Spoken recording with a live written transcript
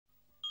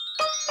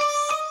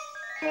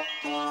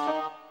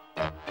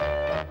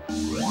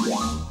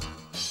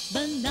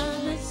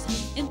Bananas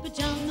in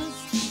pajamas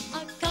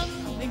are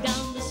coming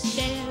down the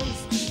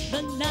stairs.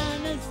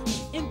 Bananas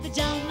in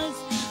pajamas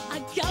are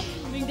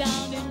coming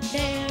down in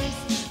pairs.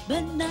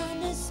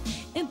 Bananas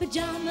in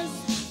pajamas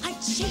are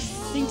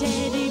chasing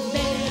teddy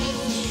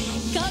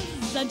bears.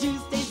 'Cause on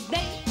Tuesdays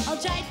they all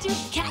try to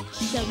catch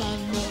them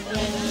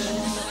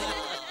unawares.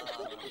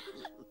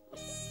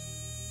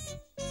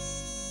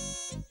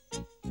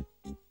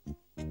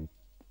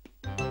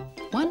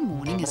 One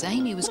morning, as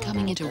Amy was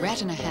coming into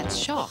Rat in a Hat's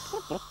shop...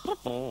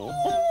 Wow!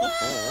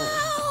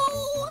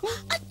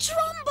 A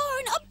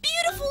trombone! A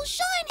beautiful,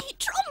 shiny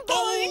trombone!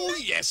 Oh,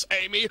 yes,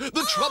 Amy.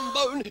 The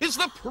trombone is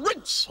the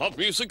prince of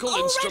musical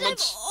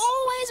instruments. Rat, I've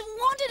always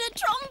wanted a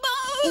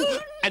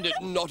trombone! And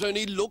it not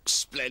only looks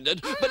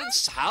splendid, but it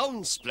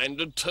sounds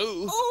splendid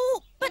too.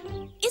 Oh, but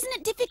isn't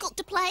it difficult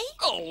to play?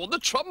 Oh, the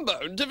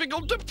trombone,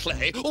 difficult to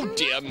play? Oh,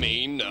 dear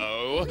me,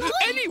 no.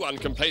 Anyone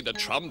can play the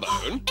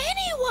trombone.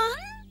 Anyone?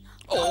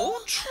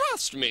 Oh,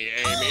 trust me,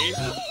 Amy.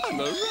 I'm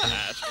a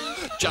rat.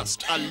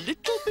 Just a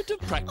little bit of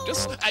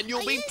practice and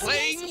you'll be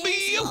playing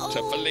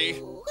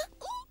beautifully.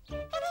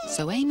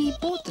 So Amy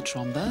bought the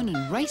trombone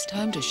and raced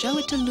home to show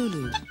it to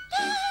Lulu.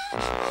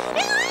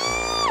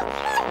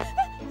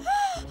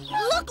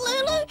 Look,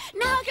 Lulu,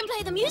 now I can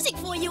play the music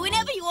for you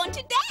whenever you want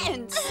to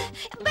dance.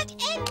 But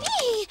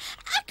Amy,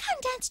 I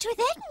can't dance to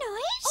that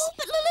noise. Oh,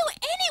 but Lulu,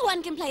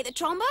 anyone can play the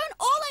trombone.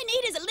 All I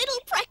need is a little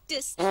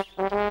practice. Amy,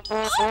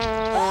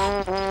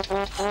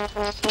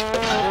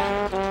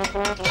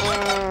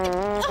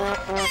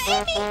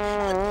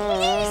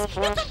 please,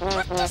 you can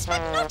practice,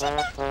 but not in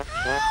the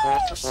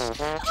house.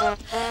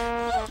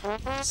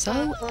 So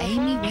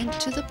Amy went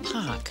to the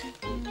park.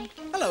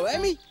 Hello,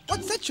 Amy.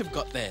 What's that you've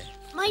got there?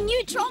 My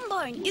new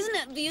trombone, isn't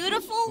it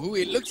beautiful? Ooh,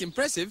 it looks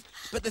impressive.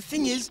 But the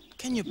thing is,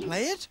 can you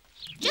play it?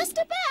 Just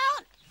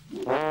about.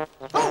 Oh,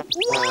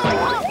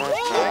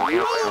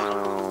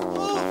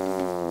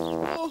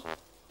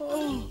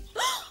 wow!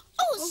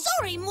 Oh,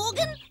 sorry,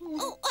 Morgan.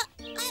 Oh,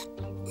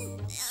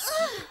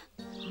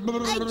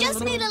 I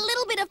just need a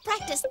little bit of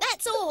practice,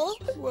 that's all.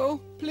 Well,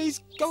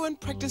 please go and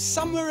practice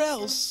somewhere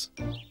else.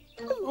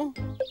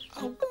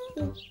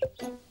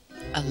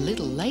 A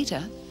little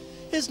later...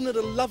 Isn't it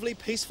a lovely,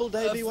 peaceful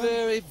day, A B1?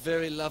 very,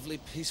 very lovely,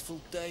 peaceful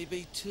day,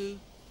 B2.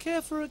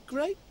 Care for a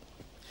grape?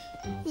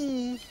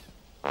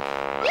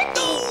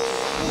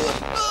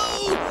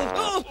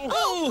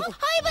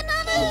 Hi,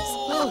 Bananas.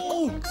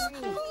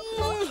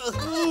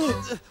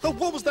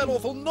 What was that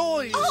awful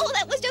noise? Oh,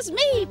 that was just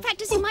me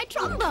practicing my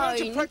Can't you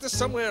trombone. practice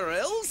somewhere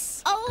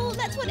else? Oh,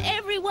 that's what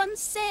everyone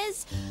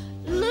says.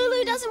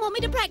 Lulu doesn't want me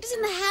to practice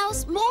in the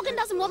house. Morgan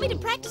doesn't want me to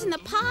practice in the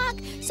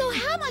park. So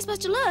how am I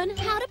supposed to learn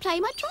how to play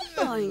my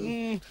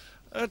trombone?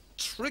 A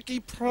tricky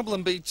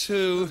problem,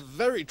 B2.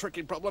 Very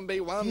tricky problem,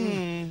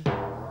 B1.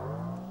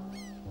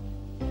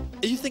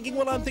 Are you thinking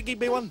what I'm thinking,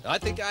 B1? I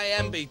think I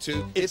am,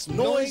 B2. It's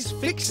noise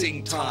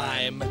fixing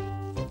time.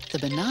 The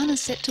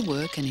bananas set to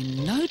work, and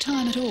in no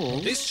time at all...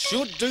 This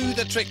should do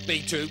the trick,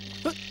 B2.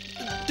 But,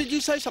 did you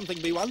say something,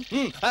 B1?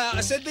 I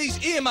said these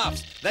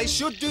earmuffs. They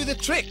should do the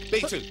trick,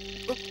 B2.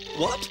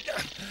 What?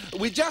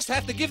 We just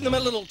have to give them a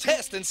little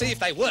test and see if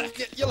they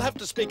work. You'll have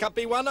to speak up,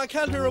 B1. I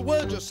can't hear a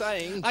word you're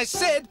saying. I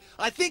said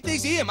I think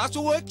these earmuffs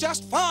will work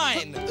just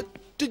fine.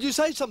 Did you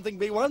say something,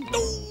 B1?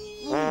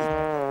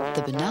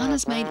 The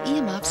bananas made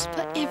earmuffs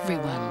for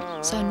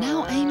everyone, so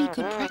now Amy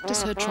could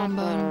practice her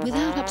trombone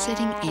without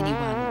upsetting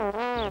anyone.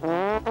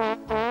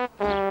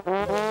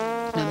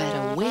 No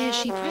matter where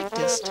she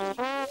practiced.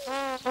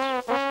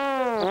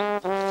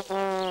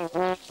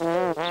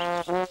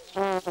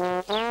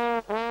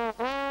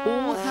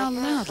 Or how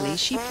loudly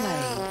she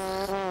played.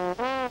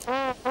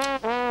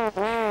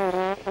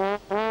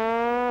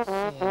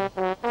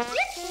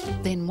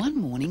 Then one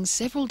morning,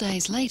 several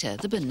days later,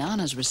 the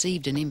bananas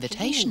received an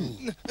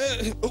invitation.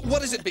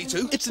 What is it,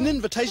 B2? It's an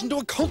invitation to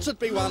a concert,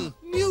 B1.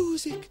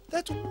 Music.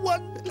 That's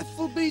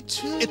wonderful,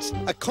 B2. It's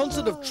a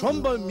concert of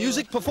trombone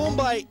music performed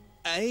by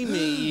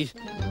Amy.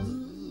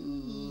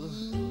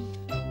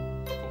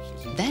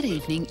 That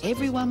evening,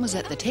 everyone was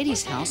at the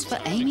Teddy's house for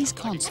Amy's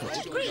concert.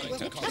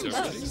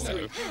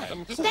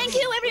 Thank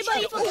you,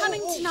 everybody, for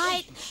coming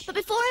tonight. But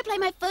before I play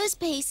my first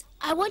piece,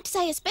 I want to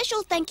say a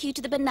special thank you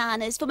to the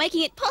bananas for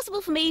making it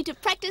possible for me to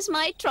practice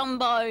my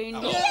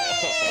trombone. Yay!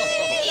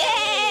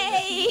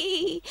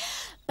 Yay!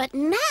 But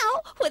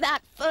now,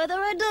 without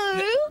further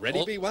ado...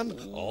 Ready,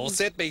 B1? All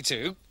set,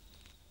 B2.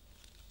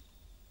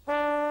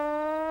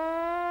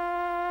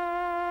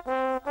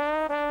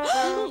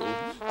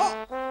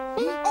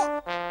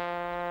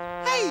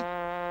 Hey!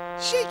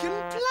 She can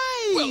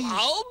play! Well,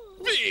 I'll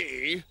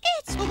be.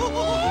 It's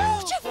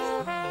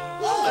beautiful!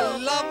 I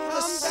love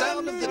the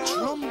sound of the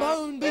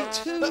trombone,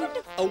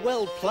 B2. A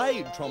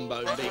well-played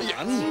trombone,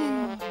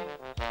 B1.